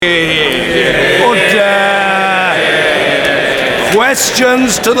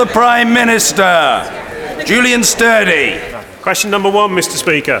Questions to the Prime Minister. Julian Sturdy. Question number 1, Mr.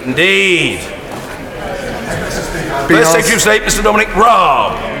 Speaker. Indeed. First Secretary of State, Mr. Dominic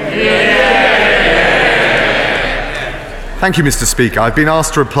Raab. Thank you, Mr. Speaker. I've been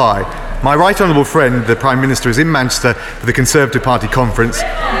asked to reply. My right honourable friend, the Prime Minister, is in Manchester for the Conservative Party conference.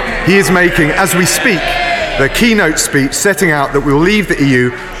 He is making, as we speak, the keynote speech setting out that we will leave the EU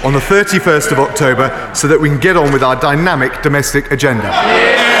on the 31st of October so that we can get on with our dynamic domestic agenda.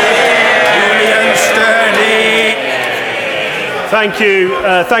 Julian Sturdy. Thank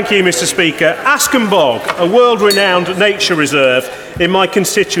you, Mr. Speaker. Askham Bog, a world-renowned nature reserve in my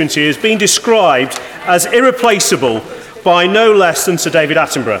constituency, has been described as irreplaceable by no less than Sir David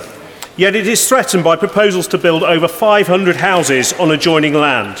Attenborough. Yet it is threatened by proposals to build over 500 houses on adjoining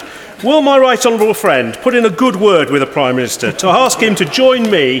land. Will my right honourable friend put in a good word with the Prime Minister to ask him to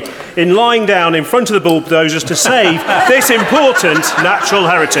join me in lying down in front of the bulldozers to save this important natural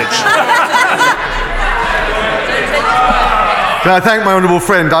heritage? Can I thank my honourable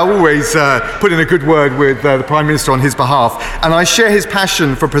friend? I always put in a good word with the Prime Minister on his behalf, and I share his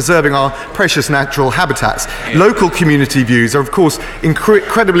passion for preserving our precious natural habitats. Local community views are, of course,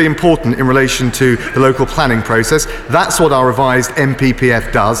 incredibly important in relation to the local planning process. That's what our revised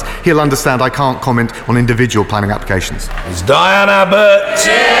MPPF does. He'll understand I can't comment on individual planning applications. It's Diane Abbott.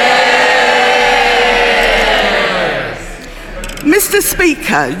 Mr.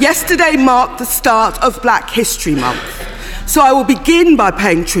 Speaker, yesterday marked the start of Black History Month. So I will begin by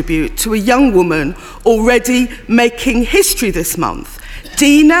paying tribute to a young woman already making history this month.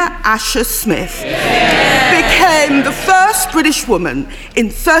 Dina Asher Smith became the first British woman in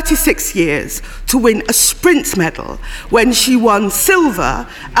 36 years to win a sprint medal when she won silver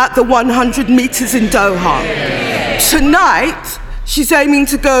at the 100 metres in Doha. Tonight, she's aiming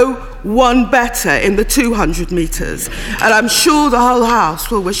to go one better in the 200 metres, and I'm sure the whole House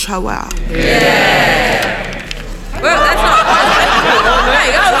will wish her well. Well, that's not... There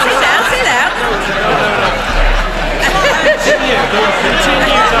you go, sit down, sit down.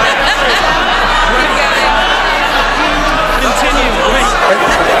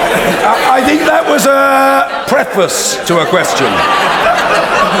 I think that was a preface to a question.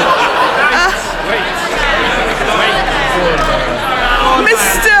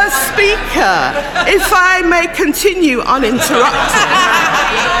 Mr. Speaker, if I may continue uninterrupted.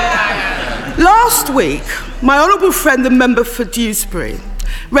 Last week, my honourable friend, the member for Dewsbury,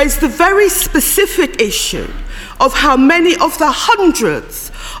 raised the very specific issue of how many of the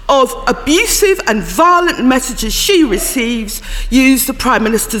hundreds of abusive and violent messages she receives use the Prime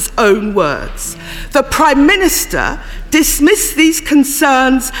Minister's own words. The Prime Minister dismissed these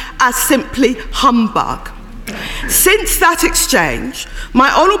concerns as simply humbug. Since that exchange,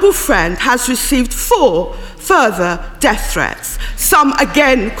 my honourable friend has received 4 further death threats, some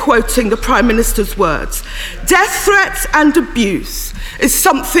again quoting the Prime Minister's words. Death threats and abuse is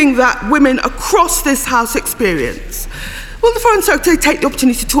something that women across this House experience. Will the Foreign Secretary take the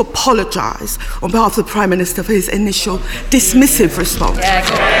opportunity to apologise on behalf of the Prime Minister for his initial dismissive response?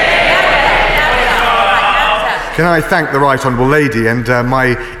 Can I thank the Right Honourable Lady, and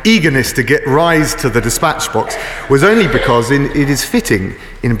my eagerness to rise to the dispatch box was only because it is fitting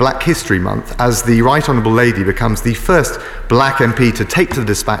in Black History Month as the Right Honourable Lady becomes the first black MP to take to the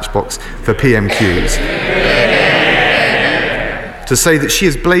dispatch box for PMQs. To say that she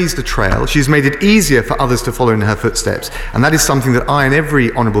has blazed a trail, she has made it easier for others to follow in her footsteps, and that is something that I and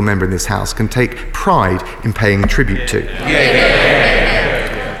every honourable member in this House can take pride in paying tribute to.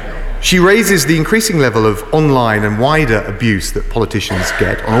 She raises the increasing level of online and wider abuse that politicians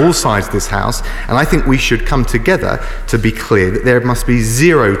get on all sides of this House, and I think we should come together to be clear that there must be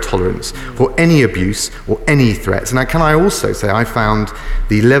zero tolerance for any abuse or any threats. And can I also say I found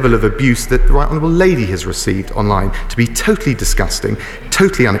the level of abuse that the Right Honourable Lady has received online to be totally disgusting,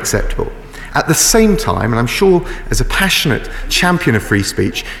 totally unacceptable. At the same time, and I'm sure as a passionate champion of free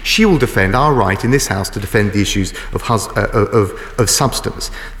speech, she will defend our right in this House to defend the issues of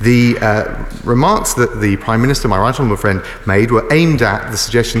substance. The remarks that the Prime Minister, my right honourable friend, made were aimed at the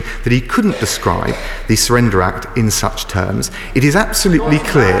suggestion that he couldn't describe the Surrender Act in such terms. It is absolutely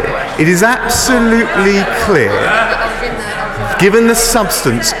clear, given the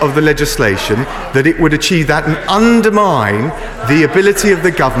substance of the legislation, that it would achieve that and undermine the ability of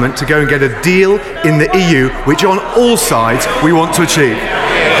the government to go and get a deal in the EU, which on all sides we want to achieve.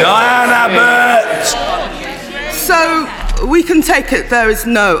 Diane Abbott! So we can take it there is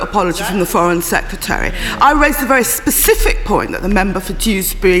no apology from the Foreign Secretary. I raised a very specific point that the member for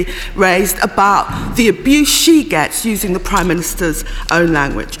Dewsbury raised about the abuse she gets using the Prime Minister's own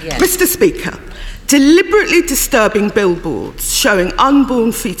language. Yes. Mr. Speaker, Deliberately disturbing billboards showing unborn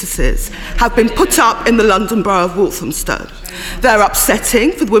fetuses have been put up in the London Borough of Walthamstow. They're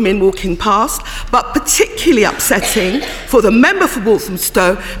upsetting for the women walking past, but particularly upsetting for the member for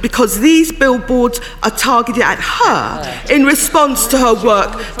Walthamstow because these billboards are targeted at her in response to her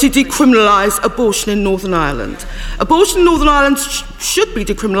work to decriminalise abortion in Northern Ireland. Abortion in Northern Ireland should be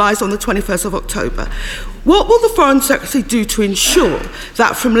decriminalised on the 21st of October. What will the Foreign Secretary do to ensure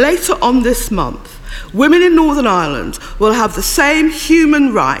that from later on this month, women in Northern Ireland will have the same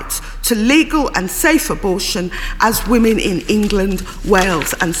human right to legal and safe abortion as women in England,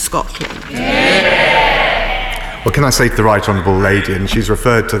 Wales and Scotland? Well, can I say to the Right Honourable Lady, and she's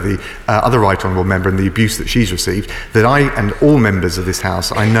referred to the other Right Honourable Member and the abuse that she's received, that I and all members of this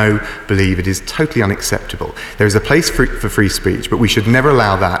House, I know, believe it is totally unacceptable. There is a place for free speech, but we should never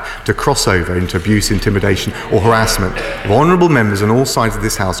allow that to cross over into abuse, intimidation or harassment of honourable members on all sides of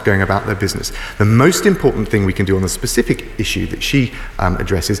this House going about their business. The most important thing we can do on the specific issue that she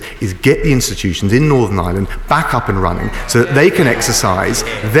addresses is get the institutions in Northern Ireland back up and running so that they can exercise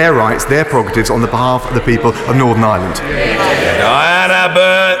their rights, their prerogatives on the behalf of the people of Northern Ireland. Diana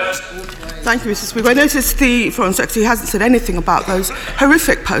Burt. Thank you, Mr. Speaker. I noticed the Foreign Secretary hasn't said anything about those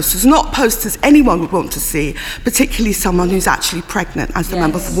horrific posters, not posters anyone would want to see, particularly someone who's actually pregnant, as the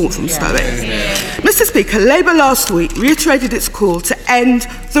member for Walthamstow is. Mr. Speaker, Labour last week reiterated its call to end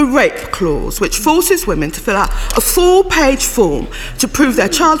the rape clause, which forces women to fill out a 4-page form to prove their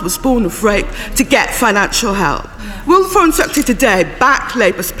child was born of rape to get financial help. Will the Foreign Secretary today back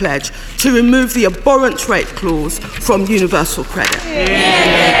Labour's pledge to remove the abhorrent rape clause from universal credit?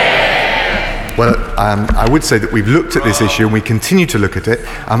 Well, I would say that we've looked at this issue and we continue to look at it.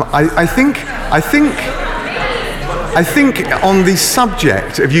 I think on the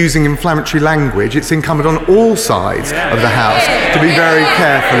subject of using inflammatory language, it's incumbent on all sides of the House to be very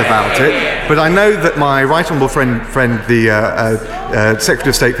careful about it. But I know that my right honourable friend the Secretary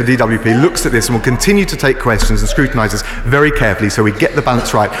of State for DWP, looks at this and will continue to take questions and scrutinise this very carefully so we get the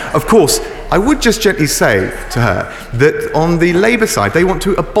balance right. Of course, I would just gently say to her that on the Labour side, they want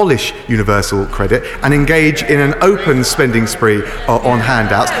to abolish universal credit and engage in an open spending spree on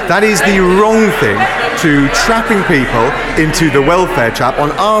handouts. That is the wrong thing to trapping people into the welfare trap.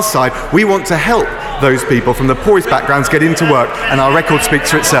 On our side, we want to help those people from the poorest backgrounds get into work, and our record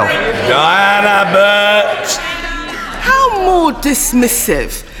speaks for itself. Diana Burt. How more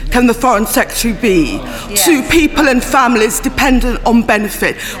dismissive can the Foreign Secretary be to people and families dependent on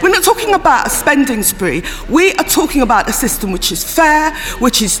benefit? We're not talking about a spending spree. We are talking about a system which is fair,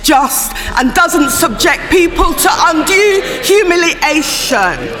 which is just, and doesn't subject people to undue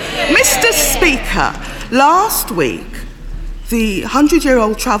humiliation. Mr. Speaker, last week, the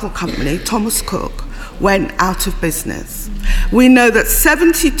 100-year-old travel company, Thomas Cook, went out of business. We know that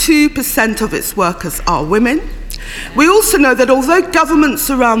 72% of its workers are women. We also know that although governments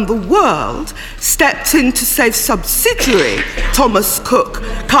around the world stepped in to save subsidiary Thomas Cook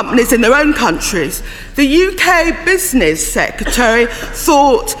companies in their own countries, the UK Business Secretary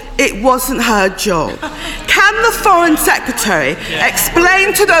thought it wasn't her job. Can the Foreign Secretary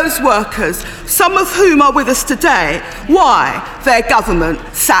explain to those workers, some of whom are with us today, why their government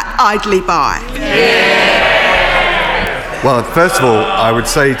sat idly by? Well, first of all, I would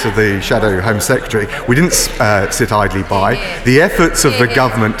say to the Shadow Home Secretary, we didn't sit idly by. The efforts of the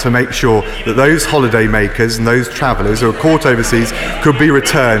government to make sure that those holiday makers and those travellers who are caught overseas could be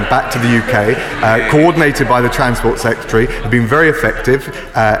returned back to the UK, coordinated by the Transport Secretary, have been very effective,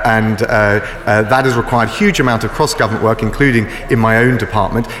 and that has required a huge amount of cross-government work, including in my own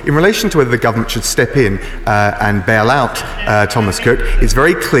department. In relation to whether the government should step in and bail out Thomas Cook, it's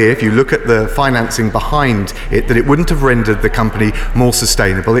very clear, if you look at the financing behind it, that it wouldn't have rendered the company more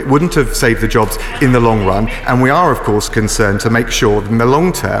sustainable. It wouldn't have saved the jobs in the long run. And we are, of course, concerned to make sure that in the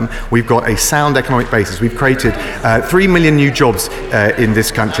long term we've got a sound economic basis. We've created 3 million new jobs in this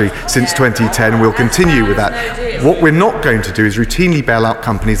country since 2010. We'll continue with that. What we're not going to do is routinely bail out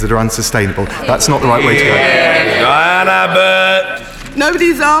companies that are unsustainable. That's not the right way to go. Diana Burt.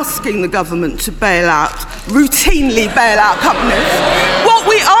 Nobody's asking the government to routinely bail out companies. What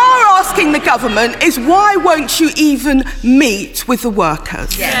we are asking the government is, why won't you even meet with the workers?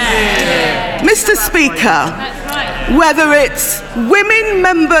 Mr. Speaker, whether it's women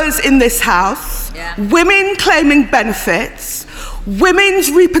members in this House, women claiming benefits,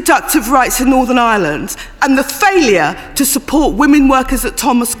 women's reproductive rights in Northern Ireland, and the failure to support women workers at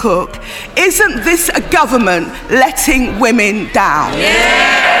Thomas Cook, isn't this a government letting women down?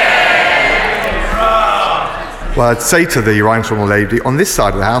 Well, I'd say to the Right Honourable Lady, on this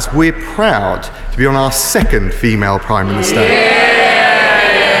side of the House, we're proud to be on our second female Prime Minister.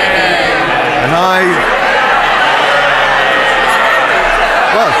 And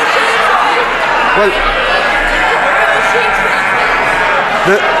Order,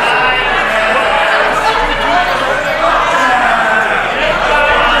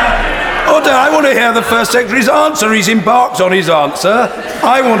 I want to hear the First Secretary's answer. He's embarked on his answer.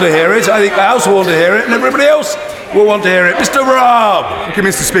 I want to hear it. I think the House will want to hear it, and everybody else will want to hear it. Mr. Raab. Thank you,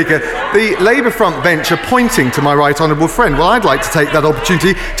 Mr. Speaker. The Labour front bench are pointing to my right honourable friend. Well, I'd like to take that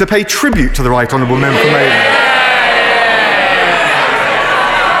opportunity to pay tribute to the right honourable member from Avon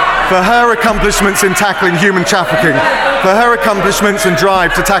for her accomplishments in tackling human trafficking, for her accomplishments and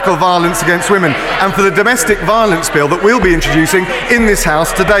drive to tackle violence against women, and for the domestic violence bill that we'll be introducing in this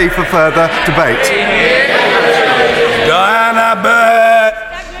House today for further debate. Diana Burt.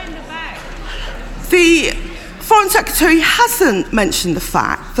 The Foreign Secretary hasn't mentioned the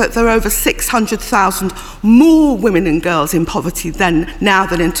fact that there are over 600,000 more women and girls in poverty now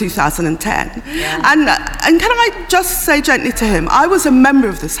than in 2010. And can I just say gently to him, I was a member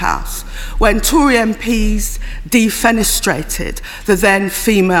of this House when Tory MPs defenestrated the then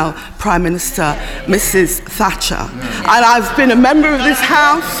female Prime Minister, Mrs. Thatcher. And I've been a member of this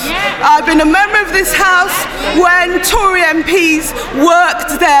House. I've been a member of this House when Tory MPs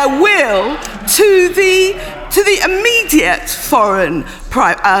worked their will to the immediate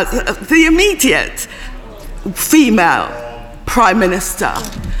the immediate female Prime Minister.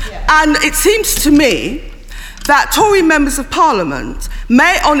 And it seems to me that Tory members of Parliament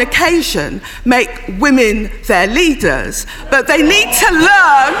may on occasion make women their leaders, but they need to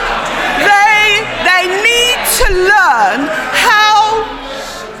learn, they need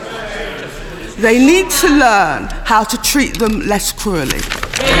to learn how to treat them less cruelly.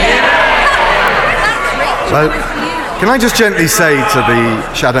 Well, can I just gently say to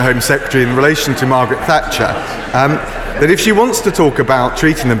the Shadow Home Secretary in relation to Margaret Thatcher that if she wants to talk about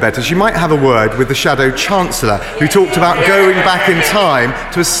treating them better, she might have a word with the Shadow Chancellor, who talked about going back in time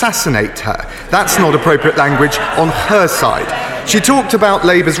to assassinate her. That's not appropriate language on her side. She talked about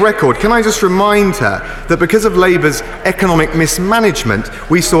Labour's record. Can I just remind her that because of Labour's economic mismanagement,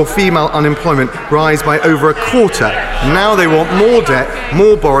 we saw female unemployment rise by over a quarter. Now they want more debt,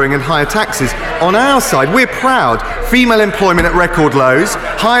 more borrowing and higher taxes. On our side, we're proud. Female employment at record lows,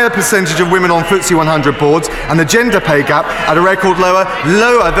 higher percentage of women on FTSE 100 boards, and the gender pay gap at a record lower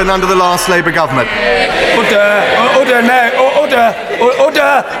than under the last Labour government.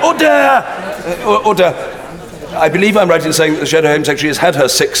 Order. I believe I'm right in saying that the Shadow Home Secretary has had her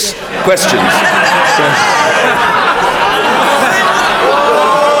 6 questions.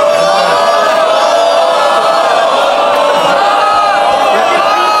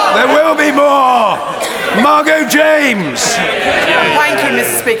 There will be more. Margot James. Thank you,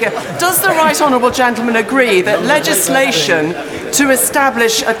 Mr. Speaker. Does the right honourable gentleman agree that legislation to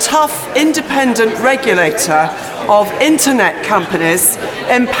establish a tough, independent regulator of internet companies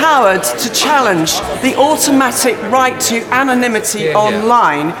empowered to challenge the automatic right to anonymity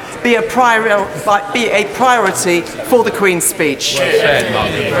online be a priority for the Queen's speech?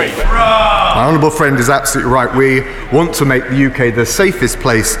 My honourable friend is absolutely right. We want to make the UK the safest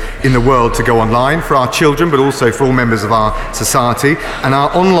place in the world to go online for our children, but also for all members of our society. And our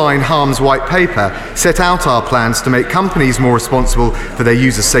online harms white paper set out our plans to make companies more responsible for their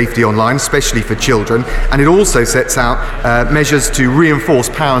user safety online, especially for children. And it also sets out measures to reinforce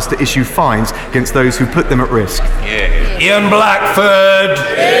powers to issue fines against those who put them at risk. Ian Blackford.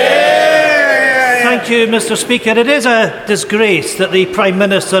 Thank you, Mr. Speaker. It is a disgrace that the Prime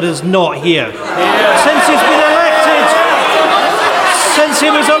Minister is not here. Since he's been elected, since he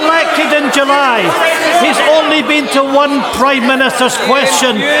was elected in July, he's only been to one Prime Minister's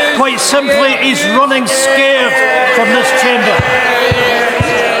question. Quite simply, he's running scared from this chamber.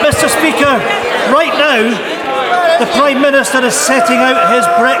 Mr. Speaker, right now, the Prime Minister is setting out his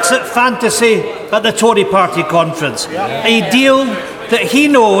Brexit fantasy at the Tory party conference. A deal that he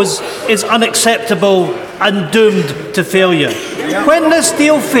knows is unacceptable and doomed to failure. When this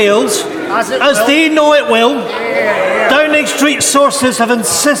deal fails, as they know it will, Downing Street sources have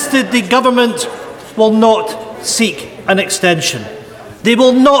insisted the government will not seek an extension. They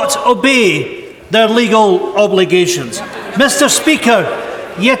will not obey their legal obligations. Mr. Speaker,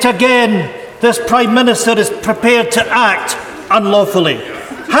 yet again, this Prime Minister is prepared to act unlawfully.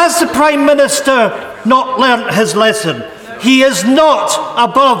 Has the Prime Minister not learnt his lesson? He is not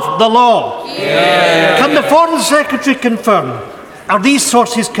above the law. Can the Foreign Secretary confirm, are these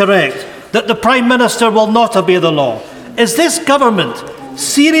sources correct, that the Prime Minister will not obey the law? Is this government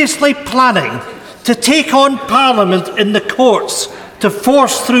seriously planning to take on Parliament in the courts to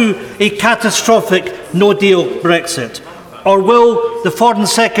force through a catastrophic no-deal Brexit? Or will the Foreign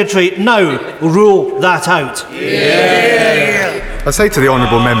Secretary now rule that out? I say to the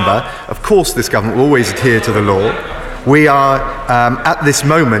honourable member, of course this government will always adhere to the law. We are, at this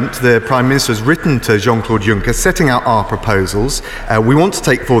moment, the Prime Minister has written to Jean-Claude Juncker setting out our proposals. We want to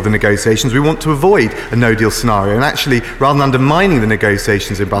take forward the negotiations. We want to avoid a no-deal scenario. And actually, rather than undermining the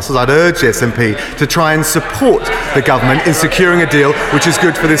negotiations in Brussels, I'd urge the SNP to try and support the government in securing a deal which is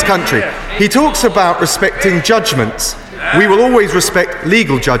good for this country. He talks about respecting judgments. We will always respect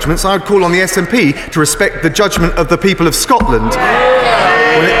legal judgments. I would call on the SNP to respect the judgment of the people of Scotland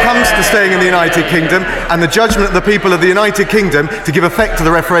when it comes to staying in the United Kingdom, and the judgment of the people of the United Kingdom to give effect to the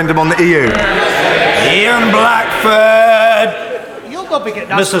referendum on the EU. Ian Blackford!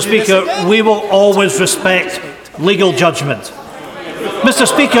 Mr. Speaker, we will always respect legal judgment. Mr.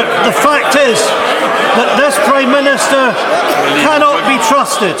 Speaker, the fact is that this Prime Minister cannot be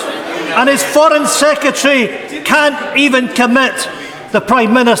trusted, and his Foreign Secretary can't even commit the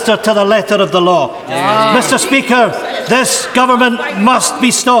Prime Minister to the letter of the law. Mr. Speaker, this government must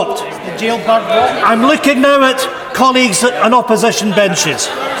be stopped. I'm looking now at colleagues on opposition benches,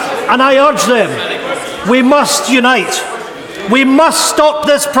 and I urge them, we must unite. We must stop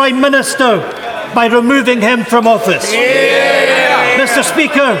this Prime Minister by removing him from office. Mr.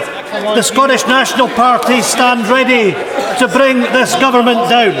 Speaker, the Scottish National Party stand ready to bring this government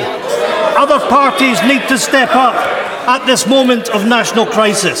down. Other parties need to step up at this moment of national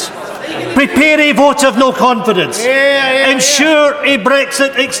crisis. Prepare a vote of no confidence. Ensure a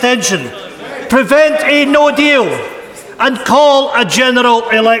Brexit extension. Prevent a no deal. And call a general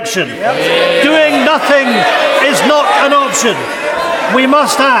election. Doing nothing is not an option. We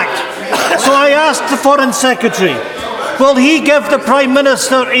must act. So I ask the Foreign Secretary, will he give the Prime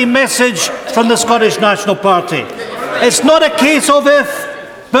Minister a message from the Scottish National Party? It's not a case of if,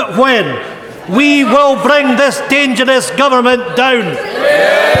 but when. We will bring this dangerous government down.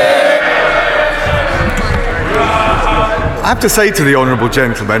 I have to say to the honourable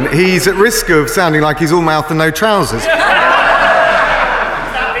gentleman, he's at risk of sounding like he's all mouth and no trousers.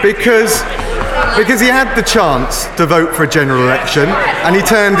 Because he had the chance to vote for a general election and he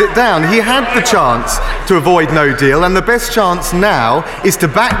turned it down. He had the chance to avoid no deal, and the best chance now is to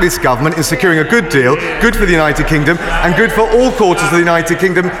back this government in securing a good deal, good for the United Kingdom and good for all quarters of the United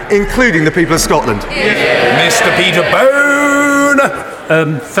Kingdom, including the people of Scotland. Mr. Peter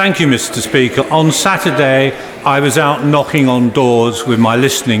Bone! Thank you, Mr. Speaker. On Saturday, I was out knocking on doors with my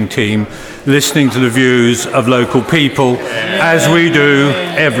listening team, listening to the views of local people, as we do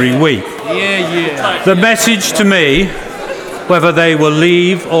every week. The message to me, whether they will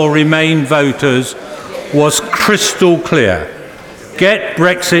leave or remain voters, was crystal clear. Get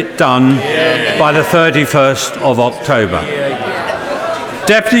Brexit done by the 31st of October.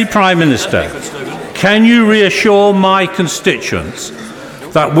 Deputy Prime Minister, can you reassure my constituents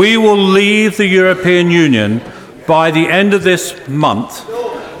that we will leave the European Union by the end of this month,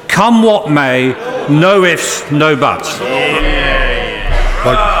 come what may, no ifs, no buts?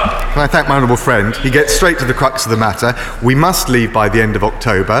 Can I thank my honourable friend? He gets straight to the crux of the matter. We must leave by the end of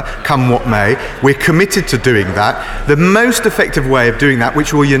October, come what may. We're committed to doing that. The most effective way of doing that,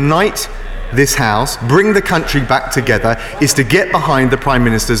 which will unite this House, bring the country back together, is to get behind the Prime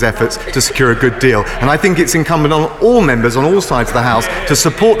Minister's efforts to secure a good deal. And I think it's incumbent on all members on all sides of the House to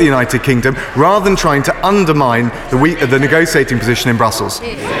support the United Kingdom rather than trying to undermine the negotiating position in Brussels.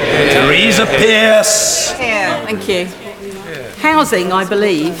 Teresa Pearce. Thank you. Housing, I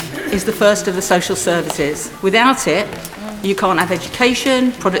believe, is the first of the social services. Without it, you can't have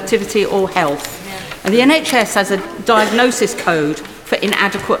education, productivity or health. And the NHS has a diagnosis code for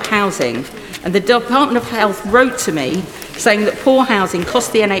inadequate housing. And the Department of Health wrote to me saying that poor housing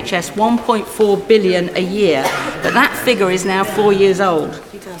costs the NHS 1.4 billion a year, but that figure is now 4 years old.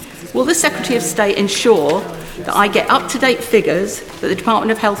 Will the Secretary of State ensure that I get up-to-date figures, that the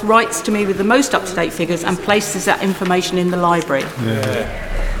Department of Health writes to me with the most up-to-date figures and places that information in the library?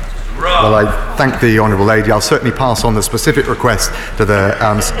 Well, I thank the honourable lady. I'll certainly pass on the specific request to the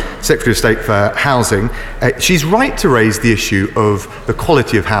Secretary of State for Housing. She's right to raise the issue of the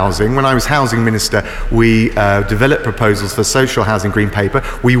quality of housing. When I was Housing Minister, we developed proposals for social housing green paper.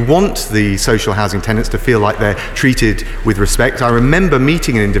 We want the social housing tenants to feel like they're treated with respect. I remember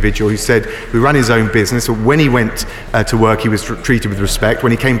meeting an individual who said he ran his own business. When he went to work, he was treated with respect.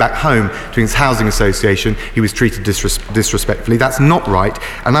 When he came back home to his housing association, he was treated disrespectfully. That's not right.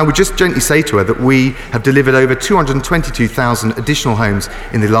 And I would just gently say to her that we have delivered over 222,000 additional homes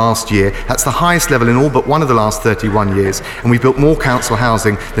in the last year. That's the highest level in all but one of the last 31 years. And we've built more council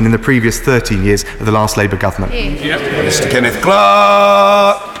housing than in the previous 13 years of the last Labour government. Mr. Kenneth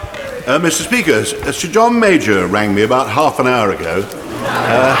Clark. Mr. Speaker, Sir John Major rang me about half an hour ago.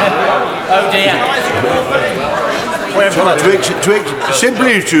 Oh dear.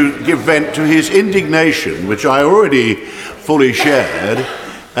 simply to give vent to his indignation, which I already fully shared,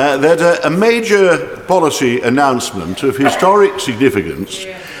 that a major policy announcement of historic significance,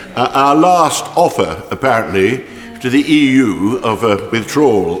 our last offer, apparently, to the EU of a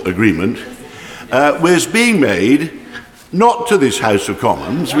withdrawal agreement, was being made not to this House of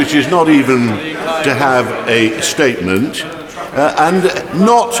Commons, which is not even to have a statement, and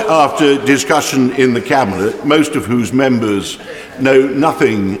not after discussion in the Cabinet, most of whose members know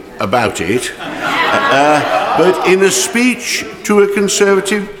nothing about it, but in a speech to a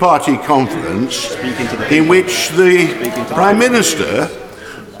Conservative Party conference in which the Prime Minister,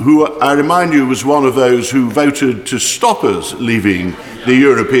 who I remind you was one of those who voted to stop us leaving the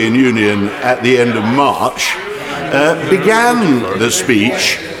European Union at the end of March, began the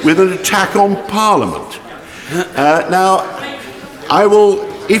speech with an attack on Parliament. Now, I will,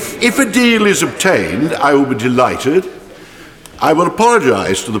 if a deal is obtained, I will be delighted. I will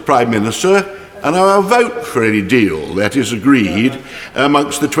apologise to the Prime Minister, and I will vote for any deal that is agreed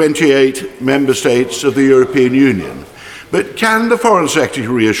amongst the 28 member states of the European Union. But can the Foreign Secretary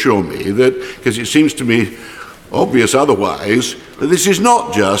reassure me that, because it seems to me obvious otherwise, that this is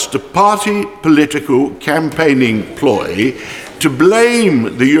not just a party political campaigning ploy to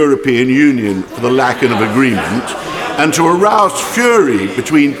blame the European Union for the lack of agreement and to arouse fury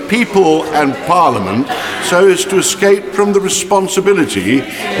between people and Parliament so as to escape from the responsibility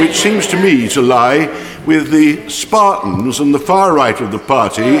which seems to me to lie with the Spartans and the far right of the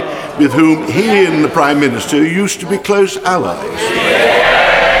party with whom he and the Prime Minister used to be close allies.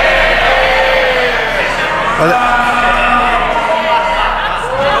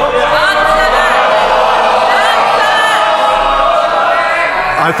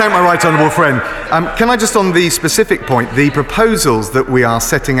 I thank my right honourable friend. Can I just, on the specific point, the proposals that we are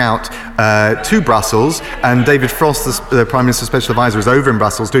setting out to Brussels, and David Frost, the Prime Minister's Special Advisor, is over in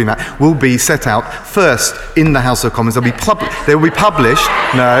Brussels doing that, will be set out first in the House of Commons. They will be published.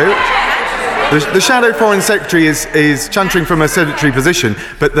 No. The Shadow Foreign Secretary is chuntering from a sedentary position,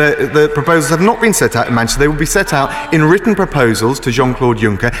 but the proposals have not been set out in Manchester. They will be set out in written proposals to Jean-Claude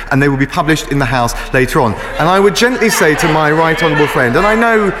Juncker, and they will be published in the House later on. And I would gently say to my right honourable friend, and I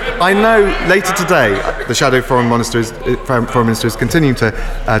know later today the Shadow Foreign Minister is continuing to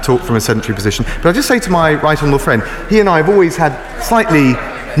talk from a sedentary position, but I'll just say to my right honourable friend, he and I have always had slightly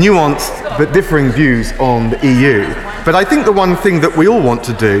nuanced but differing views on the EU. But I think the one thing that we all want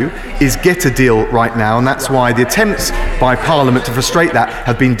to do is get a deal right now, and that's why the attempts by Parliament to frustrate that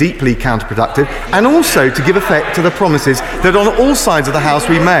have been deeply counterproductive, and also to give effect to the promises that on all sides of the House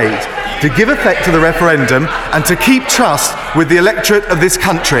we made, to give effect to the referendum and to keep trust with the electorate of this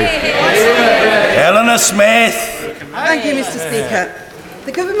country. Eleanor Smith. Thank you, Mr. Speaker.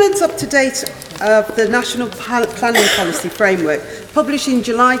 The government's up-to-date of the National Planning Policy Framework, published in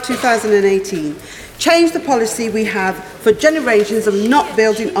July 2018, changed the policy we have for generations of not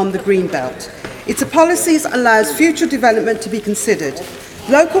building on the green belt. It's a policy that allows future development to be considered.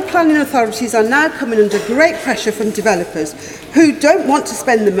 Local planning authorities are now coming under great pressure from developers who don't want to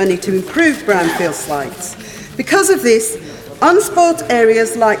spend the money to improve brownfield sites. Because of this, unspoilt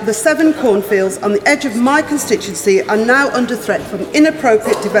areas like the 7 cornfields on the edge of my constituency are now under threat from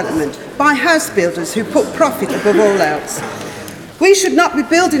inappropriate development by house builders who put profit above all else. We should not be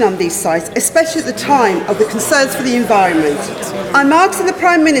building on these sites, especially at the time of the concerns for the environment. I'm asking the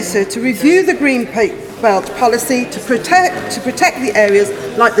Prime Minister to review the Green Belt policy to protect the areas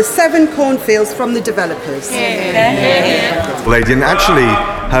like the 7 cornfields from the developers. Lady, and actually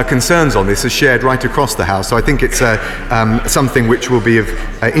her concerns on this are shared right across the House, so I think it's something which will be of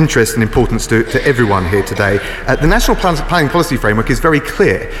interest and importance to everyone here today. The National Planning Policy Framework is very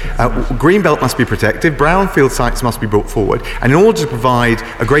clear. Greenbelt must be protected, brownfield sites must be brought forward, and in order to provide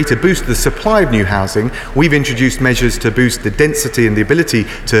a greater boost to the supply of new housing, we've introduced measures to boost the density and the ability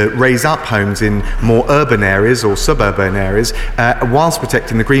to raise up homes in more urban areas or suburban areas whilst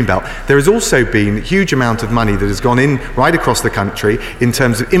protecting the Greenbelt. There has also been a huge amount of money that has gone in right across the country in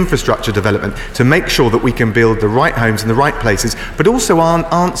terms of infrastructure development to make sure that we can build the right homes in the right places, but also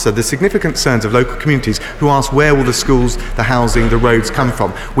answer the significant concerns of local communities who ask where will the schools, the housing, the roads come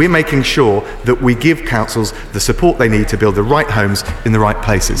from. We're making sure that we give councils the support they need to build the right homes in the right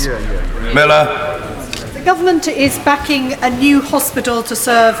places. Miller. The government is backing a new hospital to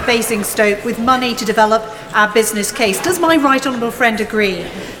serve Basingstoke with money to develop our business case. Does my right honourable friend agree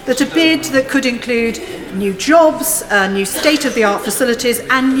that a bid that could include new jobs, new state-of-the-art facilities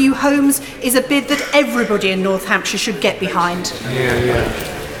and new homes is a bid that everybody in North Hampshire should get behind?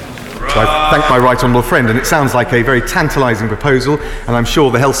 So I thank my right honourable friend, and it sounds like a very tantalising proposal, and I'm sure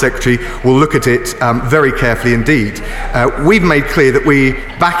the Health Secretary will look at it very carefully indeed. We've made clear that we're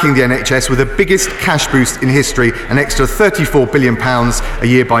backing the NHS with the biggest cash boost in history, an extra £34 billion a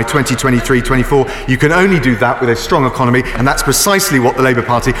year by 2023-24. You can only do that with a strong economy, and that's precisely what the Labour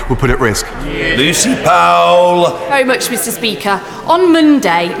Party will put at risk. Lucy Powell. Very much, Mr. Speaker. On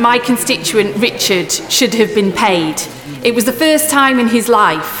Monday, my constituent Richard should have been paid. It was the first time in his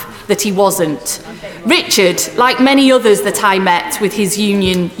life that he wasn't. Richard, like many others that I met with his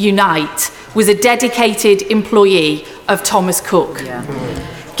union Unite, was a dedicated employee of Thomas Cook.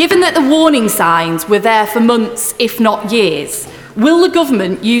 Given that the warning signs were there for months, if not years, will the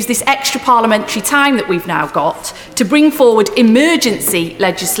government use this extra parliamentary time that we've now got to bring forward emergency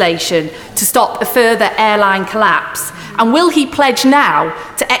legislation to stop a further airline collapse? And will he pledge now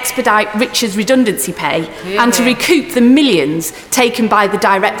to expedite Richard's redundancy pay and to recoup the millions taken by the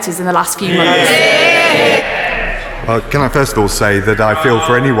directors in the last few months? Well, can I first of all say that I feel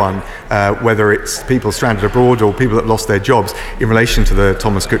for anyone, whether it's people stranded abroad or people that lost their jobs, in relation to the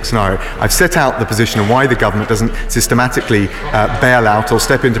Thomas Cook scenario. I've set out the position of why the government doesn't systematically bail out or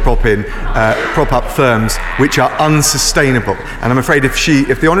step in to prop up firms which are unsustainable. And I'm afraid if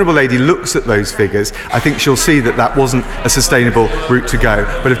the Honourable Lady looks at those figures, I think she'll see that that wasn't a sustainable route to go.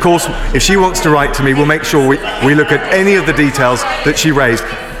 But of course, if she wants to write to me, we'll make sure we look at any of the details that she raised.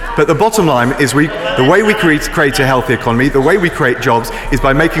 But the bottom line is the way we create a healthy economy, the way we create jobs, is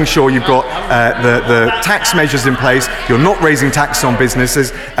by making sure you've got the tax measures in place, you're not raising taxes on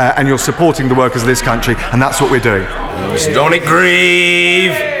businesses, and you're supporting the workers of this country, and that's what we're doing. Mr. Dominic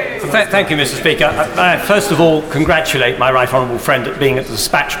Grieve. Thank you, Mr. Speaker. I first of all congratulate my right honourable friend at being at the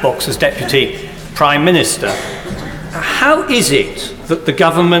dispatch box as Deputy Prime Minister. How is it that the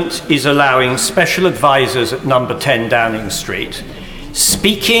government is allowing special advisers at number 10 Downing Street,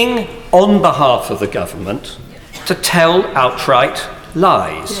 speaking on behalf of the government, to tell outright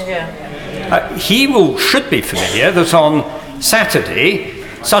lies? He should be familiar that on Saturday,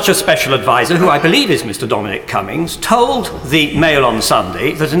 such a special advisor, who I believe is Mr. Dominic Cummings, told the Mail on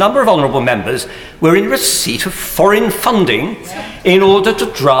Sunday that a number of honourable members were in receipt of foreign funding in order to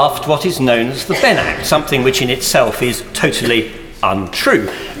draft what is known as the Benn Act, something which in itself is totally untrue.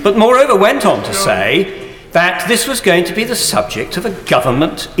 But moreover went on to say that this was going to be the subject of a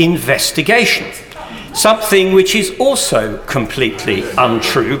government investigation, something which is also completely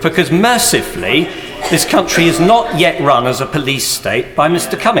untrue, because mercifully this country is not yet run as a police state by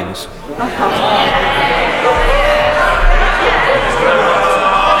Mr. Cummings.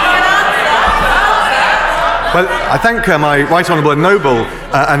 Well, I thank my right honourable and noble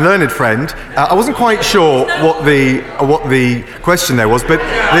and learned friend. I wasn't quite sure what the question there was, but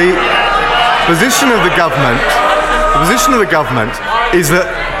the position of the government is that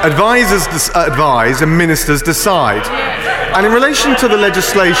advisors advise and ministers decide. And in relation to the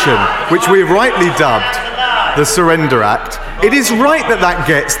legislation, which we have rightly dubbed the Surrender Act, it is right that that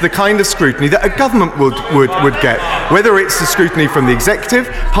gets the kind of scrutiny that a government would get, whether it's the scrutiny from the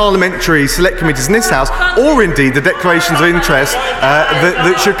executive, parliamentary select committees in this House, or indeed the declarations of interest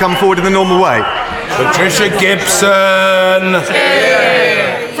that should come forward in the normal way. Patricia Gibson.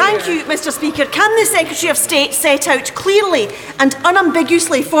 Thank you, Mr. Speaker. Can the Secretary of State set out clearly and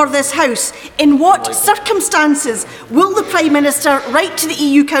unambiguously for this House in what circumstances will the Prime Minister write to the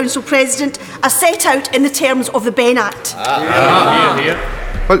EU Council President as set out in the terms of the Benn Act?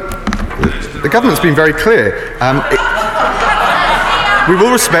 Well, the government's been very clear. We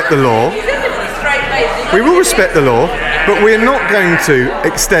will respect the law. We will respect the law, but we're not going to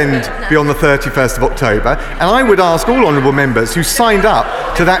extend beyond the 31st of October. And I would ask all honourable members who signed up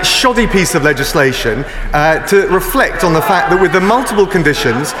to that shoddy piece of legislation to reflect on the fact that with the multiple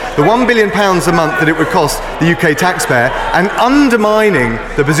conditions, the £1 billion a month that it would cost the UK taxpayer, and undermining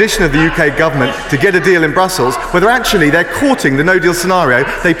the position of the UK government to get a deal in Brussels, whether actually they're courting the no-deal scenario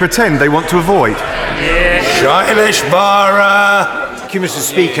they pretend they want to avoid. Shailesh Bara. Thank you, Mr.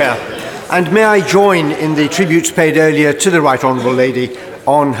 Speaker. And may I join in the tributes paid earlier to the Right Honourable Lady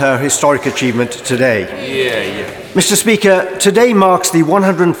on her historic achievement today. Mr. Speaker, today marks the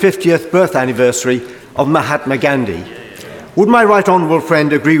 150th birth anniversary of Mahatma Gandhi. Would my Right Honourable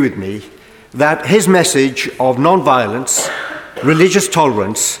friend agree with me that his message of non-violence, religious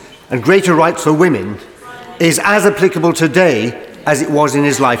tolerance and greater rights for women is as applicable today as it was in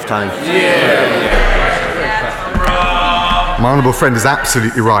his lifetime? My honourable friend is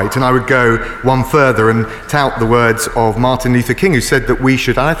absolutely right, and I would go one further and tout the words of Martin Luther King, who said that we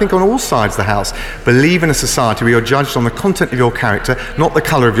should, and I think on all sides of the House, believe in a society where you're judged on the content of your character, not the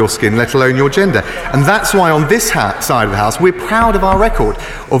colour of your skin, let alone your gender. And that's why on this side of the House, we're proud of our record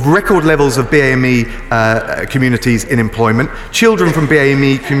levels of BAME communities in employment, children from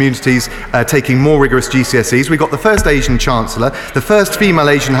BAME communities taking more rigorous GCSEs. We've got the first Asian Chancellor, the first female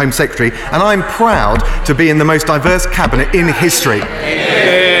Asian Home Secretary, and I'm proud to be in the most diverse cabinet in history.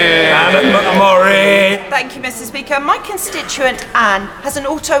 Thank you, Mr. Speaker. My constituent Anne has an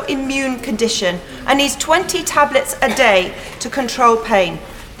autoimmune condition and needs 20 tablets a day to control pain.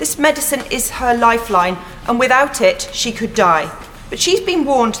 This medicine is her lifeline, and without it, she could die. But she's been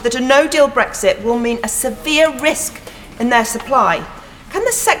warned that a no-deal Brexit will mean a severe risk in their supply. Can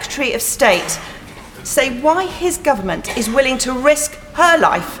the Secretary of State say why his government is willing to risk her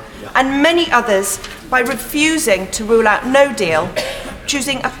life and many others by refusing to rule out no deal,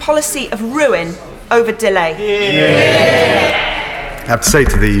 choosing a policy of ruin over delay? I have to say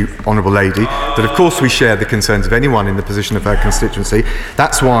to the Honourable Lady that of course we share the concerns of anyone in the position of her constituency.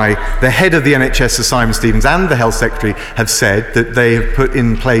 That's why the head of the NHS, Sir Simon Stevens, and the Health Secretary have said that they have put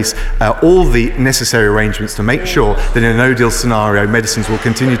in place all the necessary arrangements to make sure that in a no-deal scenario medicines will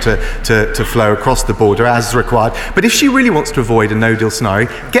continue to flow across the border as required. But if she really wants to avoid a no-deal scenario,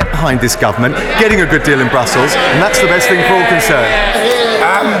 get behind this government, getting a good deal in Brussels, and that's the best thing for all concerned.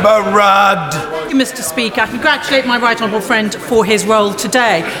 Amber Rudd. Thank you, Mr. Speaker. I congratulate my right honourable friend for his role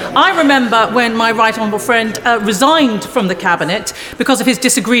today. I remember when my right honourable friend resigned from the Cabinet because of his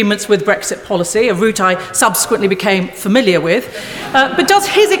disagreements with Brexit policy, a route I subsequently became familiar with. But does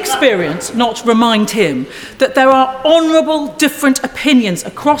his experience not remind him that there are honourable different opinions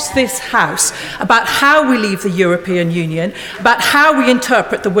across this House about how we leave the European Union, about how we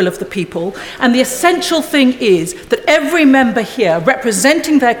interpret the will of the people, and the essential thing is that every member here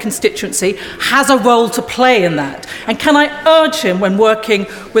representing their constituency has a role to play in that. And can I urge him, when working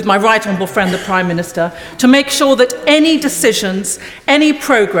with my right honourable friend, the Prime Minister, to make sure that any decisions, any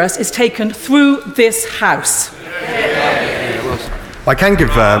progress is taken through this House? I can give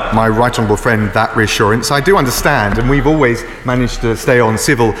my right honourable friend that reassurance. I do understand, and we've always managed to stay on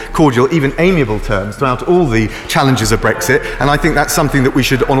civil, cordial, even amiable terms throughout all the challenges of Brexit, and I think that's something that we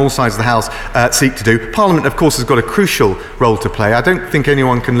should, on all sides of the House, seek to do. Parliament, of course, has got a crucial role to play. I don't think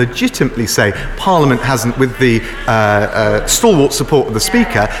anyone can legitimately say Parliament hasn't, with the stalwart support of the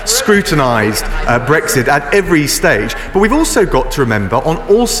Speaker, scrutinised Brexit at every stage. But we've also got to remember, on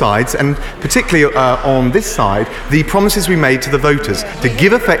all sides, and particularly on this side, the promises we made to the voters to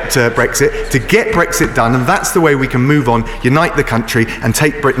give effect to Brexit, to get Brexit done, and that's the way we can move on, unite the country and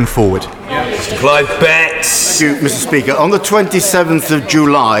take Britain forward. Mr. Clive Betts. Thank you, Mr. Speaker. On the 27th of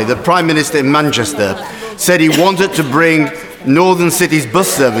July, the Prime Minister in Manchester said he wanted to bring Northern City's bus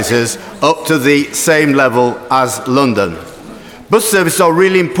services up to the same level as London. Bus services are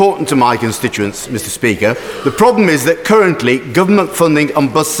really important to my constituents, Mr. Speaker. The problem is that currently government funding on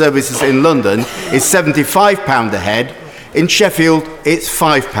bus services in London is £75 a head. In Sheffield, it's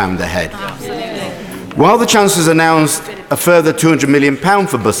 £5 a head. While the Chancellor's announced a further £200 million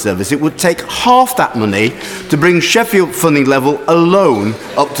for bus service, it would take half that money to bring Sheffield funding level alone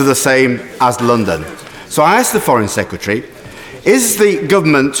up to the same as London. So I asked the Foreign Secretary, is the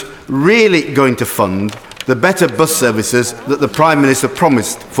government really going to fund the better bus services that the Prime Minister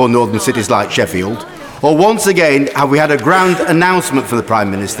promised for northern cities like Sheffield? Or once again, have we had a grand announcement from the Prime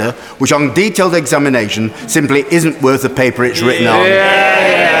Minister, which on detailed examination simply isn't worth the paper it's written on?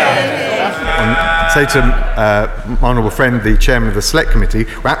 Say to my honourable friend, the chairman of the Select Committee,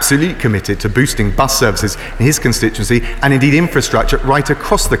 we're absolutely committed to boosting bus services in his constituency and indeed infrastructure right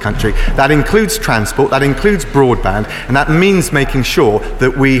across the country. That includes transport, that includes broadband, and that means making sure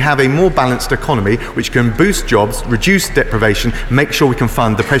that we have a more balanced economy which can boost jobs, reduce deprivation, make sure we can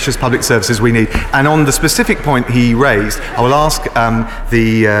fund the precious public services we need. And on the specific point he raised, I will ask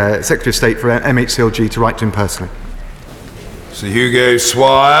the Secretary of State for MHCLG to write to him personally. Sir Hugo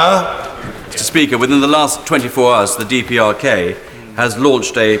Swire. Mr. Speaker, within the last 24 hours, the DPRK has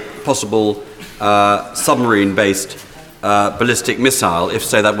launched a possible submarine-based ballistic missile. If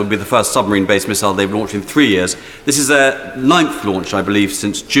so, that would be the first submarine-based missile they've launched in 3 years. This is their 9th launch, I believe,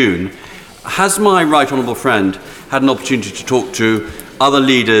 since June. Has my right honourable friend had an opportunity to talk to other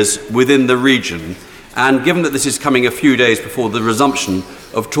leaders within the region? And given that this is coming a few days before the resumption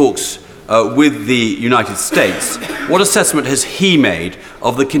of talks with the United States, what assessment has he made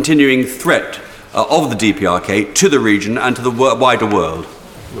of the continuing threat of the DPRK to the region and to the wider world?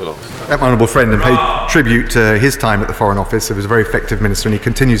 Met my honourable friend and paid tribute to his time at the Foreign Office. He was a very effective minister and he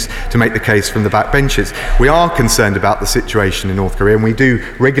continues to make the case from the back benches. We are concerned about the situation in North Korea and we do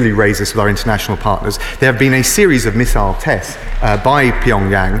regularly raise this with our international partners. There have been a series of missile tests by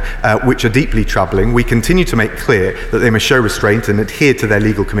Pyongyang which are deeply troubling. We continue to make clear that they must show restraint and adhere to their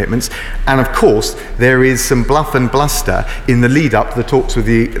legal commitments. And of course, there is some bluff and bluster in the lead up to the talks with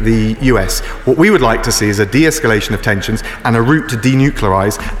the US. What we would like to see is a de-escalation of tensions and a route to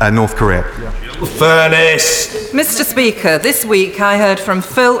denuclearise North Korea. Furnace. Mr. Speaker, this week I heard from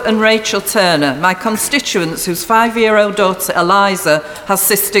Phil and Rachel Turner, my constituents whose 5-year-old daughter Eliza has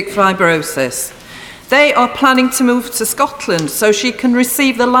cystic fibrosis. They are planning to move to Scotland so she can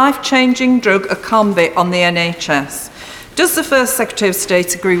receive the life-changing drug Acombi on the NHS. Does the First Secretary of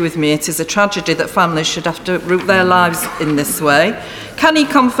State agree with me it is a tragedy that families should have to root their lives in this way? Can he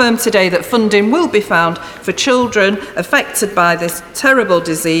confirm today that funding will be found for children affected by this terrible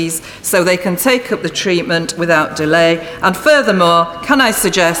disease so they can take up the treatment without delay? And furthermore, can I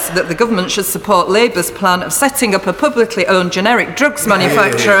suggest that the government should support Labour's plan of setting up a publicly owned generic drugs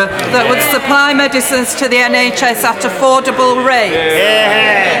manufacturer that would supply medicines to the NHS at affordable rates?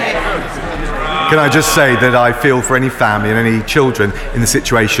 Can I just say that I feel for any family and any children in the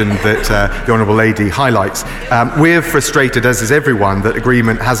situation that the Honourable Lady highlights. We're frustrated, as is everyone, that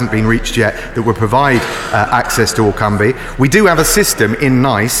agreement hasn't been reached yet that will provide access to Acombi. We do have a system in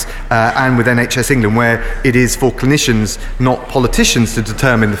NICE and with NHS England where it is for clinicians, not politicians, to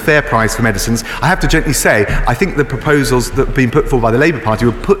determine the fair price for medicines. I have to gently say, I think the proposals that have been put forward by the Labour Party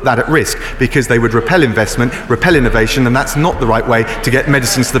would put that at risk because they would repel investment, repel innovation, and that's not the right way to get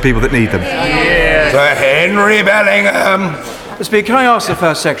medicines to the people that need them. Sir Henry Bellingham. Mr. Speaker, can I ask the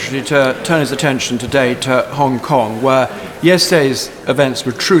First Secretary to turn his attention today to Hong Kong, where yesterday's events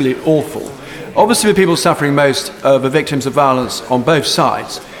were truly awful. Obviously, the people suffering most are the victims of violence on both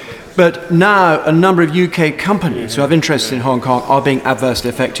sides. But now a number of UK companies who have interests in Hong Kong are being adversely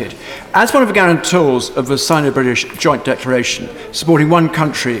affected. As one of the guarantors of the Sino-British Joint Declaration supporting one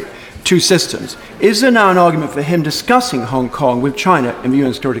country, two systems, is there now an argument for him discussing Hong Kong with China in the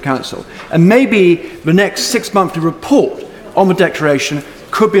UN Security Council? And maybe the next 6-monthly report on the declaration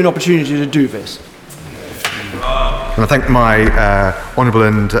could be an opportunity to do this. And I thank my honourable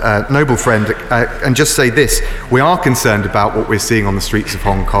and noble friend and just say this, we are concerned about what we're seeing on the streets of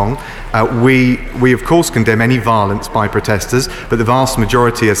Hong Kong. We of course condemn any violence by protesters, but the vast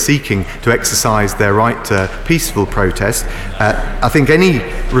majority are seeking to exercise their right to peaceful protest. I think any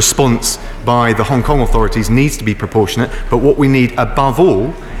response by the Hong Kong authorities needs to be proportionate, but what we need above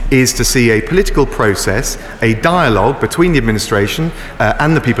all is to see a political process, a dialogue between the administration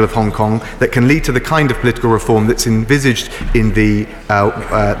and the people of Hong Kong that can lead to the kind of political reform that's envisaged in the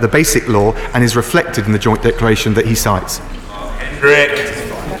basic law and is reflected in the joint declaration that he cites. Rick.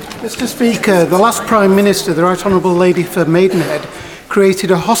 Mr. Speaker, the last Prime Minister, the Right Honourable Lady for Maidenhead,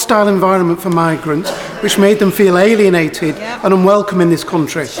 created a hostile environment for migrants which made them feel alienated and unwelcome in this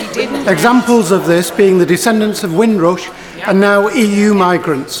country. Examples of this being the descendants of Windrush and now EU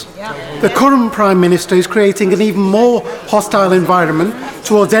migrants. The current Prime Minister is creating an even more hostile environment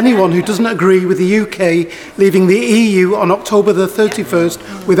towards anyone who doesn't agree with the UK leaving the EU on October the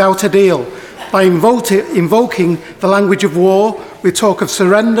 31st without a deal, by invoking the language of war with talk of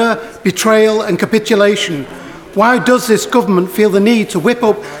surrender, betrayal and capitulation. Why does this government feel the need to whip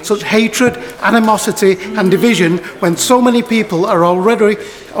up such hatred, animosity and division when so many people are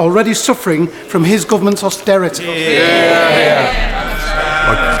already suffering from his government's austerity?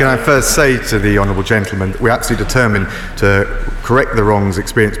 Well, can I first say to the honourable gentleman that we're absolutely determined to correct the wrongs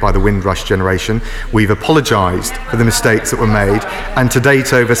experienced by the Windrush generation. We've apologised for the mistakes that were made, and to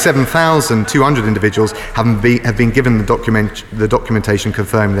date over 7,200 individuals have been given the documentation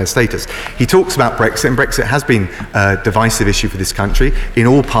confirming their status. He talks about Brexit, and Brexit has been a divisive issue for this country in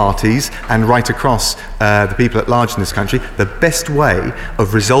all parties and right across the people at large in this country. The best way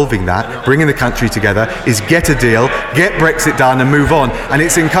of resolving that, bringing the country together, is get a deal, get Brexit done and move on. And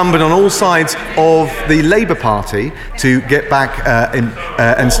it's incumbent on all sides of the Labour Party to get back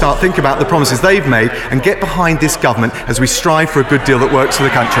and start thinking about the promises they've made and get behind this government as we strive for a good deal that works for the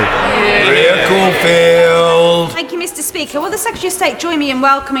country. Thank you, Mr. Speaker. Will the Secretary of State join me in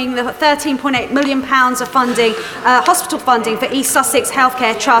welcoming the £13.8 million of funding, hospital funding for East Sussex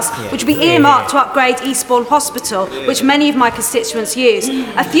Healthcare Trust, which will be earmarked to upgrade Eastbourne Hospital, which many of my constituents use.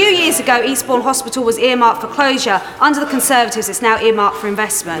 A few years ago, Eastbourne Hospital was earmarked for closure. Under the Conservatives, it's now earmarked for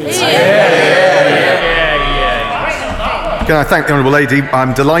investment. Can Can I thank the Honourable Lady?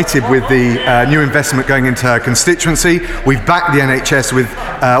 I'm delighted with the new investment going into her constituency. We've backed the NHS with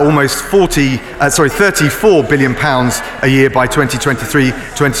almost 34 billion pounds a year by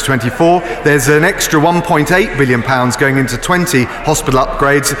 2023-2024. There's an extra 1.8 billion pounds going into 20 hospital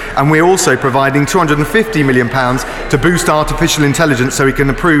upgrades, and we're also providing 250 million pounds to boost artificial intelligence so we can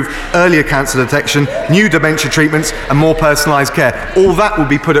improve earlier cancer detection, new dementia treatments, and more personalised care. All that will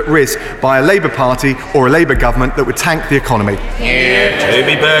be put at risk by a Labour Party or a Labour government that would tank the economy.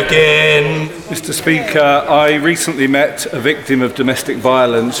 Toby Birkin. Mr. Speaker, I recently met a victim of domestic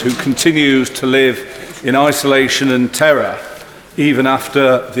violence who continues to live in isolation and terror even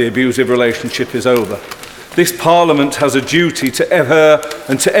after the abusive relationship is over. This Parliament has a duty to her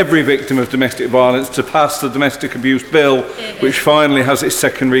and to every victim of domestic violence to pass the Domestic Abuse Bill, which finally has its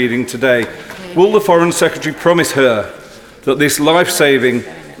second reading today. Will the Foreign Secretary promise her that this life-saving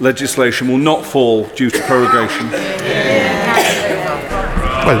legislation will not fall due to prorogation?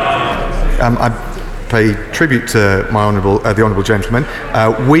 Well, I pay tribute to the honourable gentleman.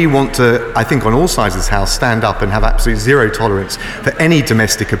 We want to, I think, on all sides of this House, stand up and have absolutely zero tolerance for any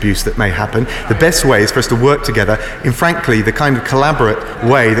domestic abuse that may happen. The best way is for us to work together in, frankly, the kind of collaborate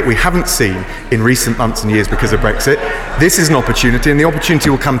way that we haven't seen in recent months and years because of Brexit. This is an opportunity, and the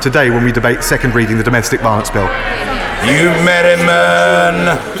opportunity will come today when we debate second reading the Domestic Violence Bill. You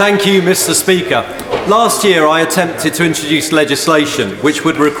merryman. Thank you, Mr. Speaker. Last year I attempted to introduce legislation which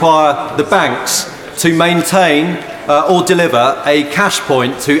would require the banks to maintain or deliver a cash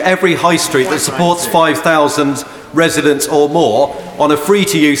point to every high street that supports 5,000 residents or more on a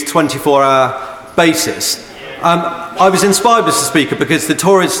free-to-use 24-hour basis. I was inspired, Mr. Speaker, because the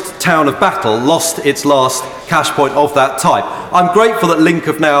tourist town of Battle lost its last cash point of that type. I'm grateful that Link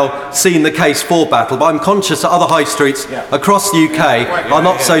have now seen the case for Battle, but I'm conscious that other high streets across the UK are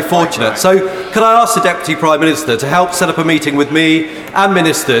not so fortunate. So could I ask the Deputy Prime Minister to help set up a meeting with me and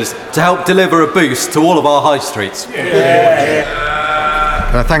ministers to help deliver a boost to all of our high streets?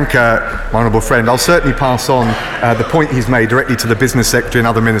 I thank my honourable friend. I'll certainly pass on the point he's made directly to the Business Secretary and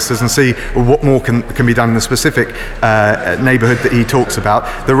other ministers and see what more can be done in the specific neighbourhood that he talks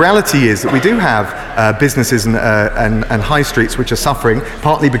about. The reality is that we do have businesses and high streets which are suffering,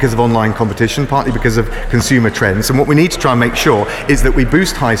 partly because of online competition, partly because of consumer trends. And what we need to try and make sure is that we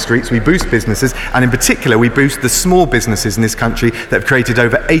boost high streets, we boost businesses, and in particular we boost the small businesses in this country that have created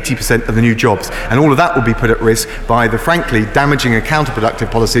over 80% of the new jobs. And all of that will be put at risk by the frankly damaging and counterproductive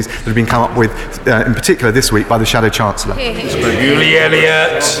policies that have been come up with, in particular this week, by the Shadow Chancellor. Julie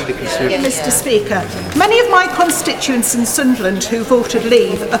Elliott. Mr. Speaker, many of my constituents in Sunderland who voted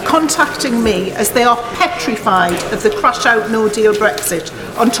Leave are contacting me as they are petrified of the crash-out no-deal Brexit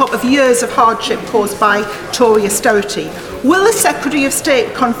on top of years of hardship caused by Tory austerity. Will the Secretary of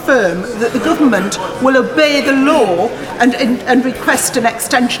State confirm that the government will obey the law and request an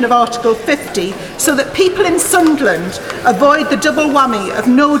extension of Article 50 so that people in Sunderland avoid the double whammy of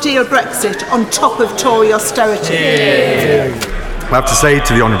no-deal Brexit on top of Tory austerity? I have to say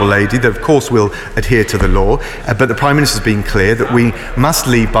to the Honourable Lady that of course we'll adhere to the law, but the Prime Minister's been clear that we must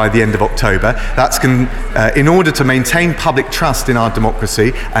leave by the end of October. That's in order to maintain public trust in our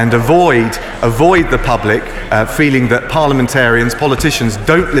democracy and avoid the public feeling that politicians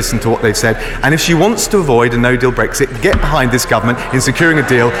don't listen to what they've said. And if she wants to avoid a no-deal Brexit, get behind this government in securing a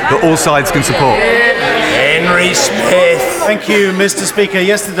deal that all sides can support. Henry Smith. Thank you, Mr. Speaker.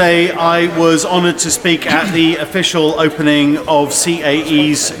 Yesterday I was honoured to speak at the official opening of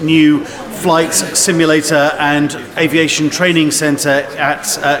CAE's new flight simulator and aviation training centre at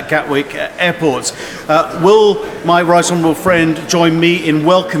Gatwick Airport. Will my right honourable friend join me in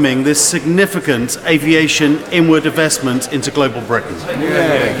welcoming this significant aviation inward investment into global Britain?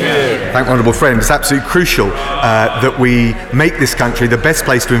 Thank you, honourable friend. It's absolutely crucial that we make this country the best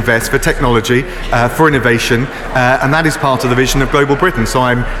place to invest for technology, for innovation, and that is part of the vision of global Britain. So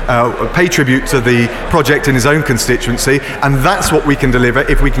I pay tribute to the project in his own constituency, and that's what we can deliver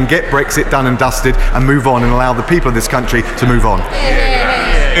if we can get Brexit done and dusted and move on and allow the people of this country to move on.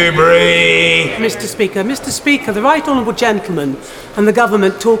 Mr. Speaker, the right honourable gentleman and the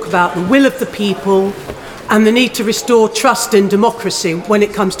government talk about the will of the people and the need to restore trust in democracy when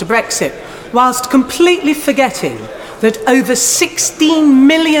it comes to Brexit, whilst completely forgetting that over 16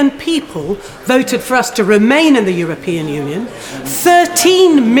 million people voted for us to remain in the European Union,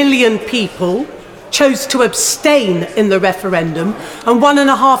 13 million people chose to abstain in the referendum, and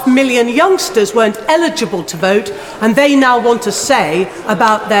 1.5 million youngsters weren't eligible to vote, and they now want a say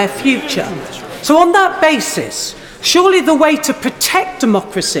about their future. So on that basis, surely the way to protect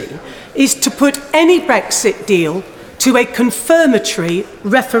democracy is to put any Brexit deal to a confirmatory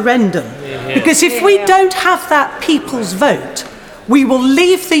referendum. Because if we don't have that people's vote, we will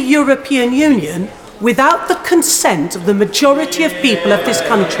leave the European Union without the consent of the majority of people of this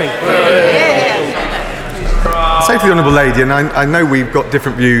country. Say to the Honourable Lady, and I know we've got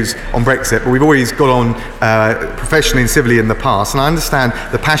different views on Brexit, but we've always got on professionally and civilly in the past, and I understand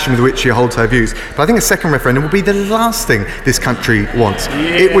the passion with which she holds her views, but I think a second referendum would be the last thing this country wants.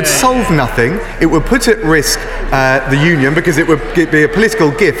 It would solve nothing, it would put at risk the Union, because it would be a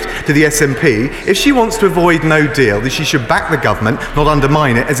political gift to the SNP. If she wants to avoid no deal, then she should back the government, not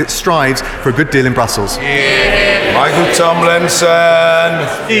undermine it, as it strives for a good deal in Brussels. Michael Tomlinson.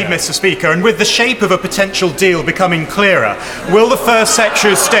 Indeed, Mr. Speaker, and with the shape of a potential deal becoming clearer, will the First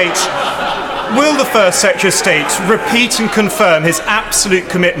Secretary of State repeat and confirm his absolute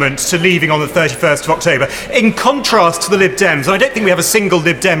commitment to leaving on the 31st of October, in contrast to the Lib Dems? And I don't think we have a single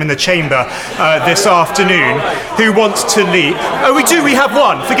Lib Dem in the chamber this afternoon who wants to leave. Oh, we do, we have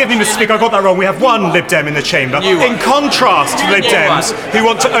one. Forgive me, Mr. Speaker, I got that wrong. We have one Lib Dem in the chamber. In contrast to the Lib Dems, who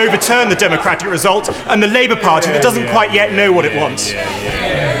want to overturn the democratic result, and the Labour Party that doesn't quite yet know what it wants.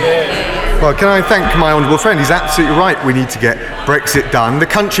 Well, can I thank my honourable friend? He's absolutely right. We need to get Brexit done. The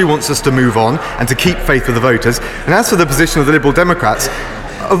country wants us to move on and to keep faith with the voters. And as for the position of the Liberal Democrats,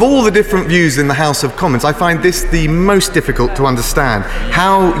 of all the different views in the House of Commons, I find this the most difficult to understand.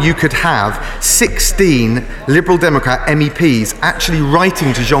 How you could have 16 Liberal Democrat MEPs actually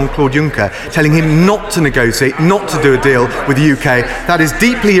writing to Jean-Claude Juncker, telling him not to negotiate, not to do a deal with the UK. That is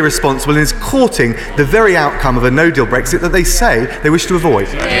deeply irresponsible and is courting the very outcome of a no-deal Brexit that they say they wish to avoid.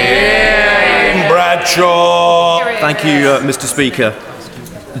 Bradshaw. Thank you, Mr. Speaker.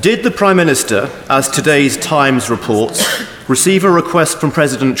 Did the Prime Minister, as today's Times reports, receive a request from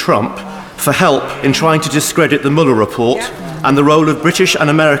President Trump for help in trying to discredit the Mueller report and the role of British and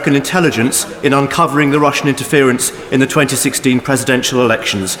American intelligence in uncovering the Russian interference in the 2016 presidential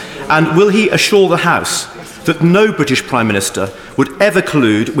elections? And will he assure the House that no British Prime Minister would ever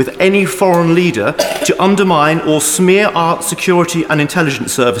collude with any foreign leader to undermine or smear our security and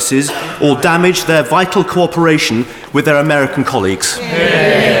intelligence services or damage their vital cooperation with their American colleagues?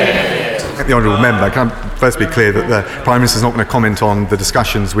 The honourable member, can I first be clear that the Prime Minister is not going to comment on the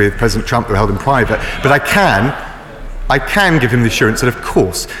discussions with President Trump that were held in private, but I can give him the assurance that, of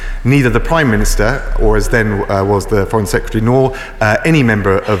course, neither the Prime Minister, or as then was the Foreign Secretary, nor any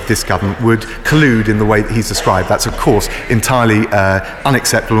member of this government would collude in the way that he's described. That's, of course, entirely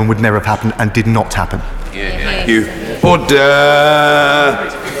unacceptable and would never have happened and did not happen.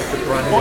 Order.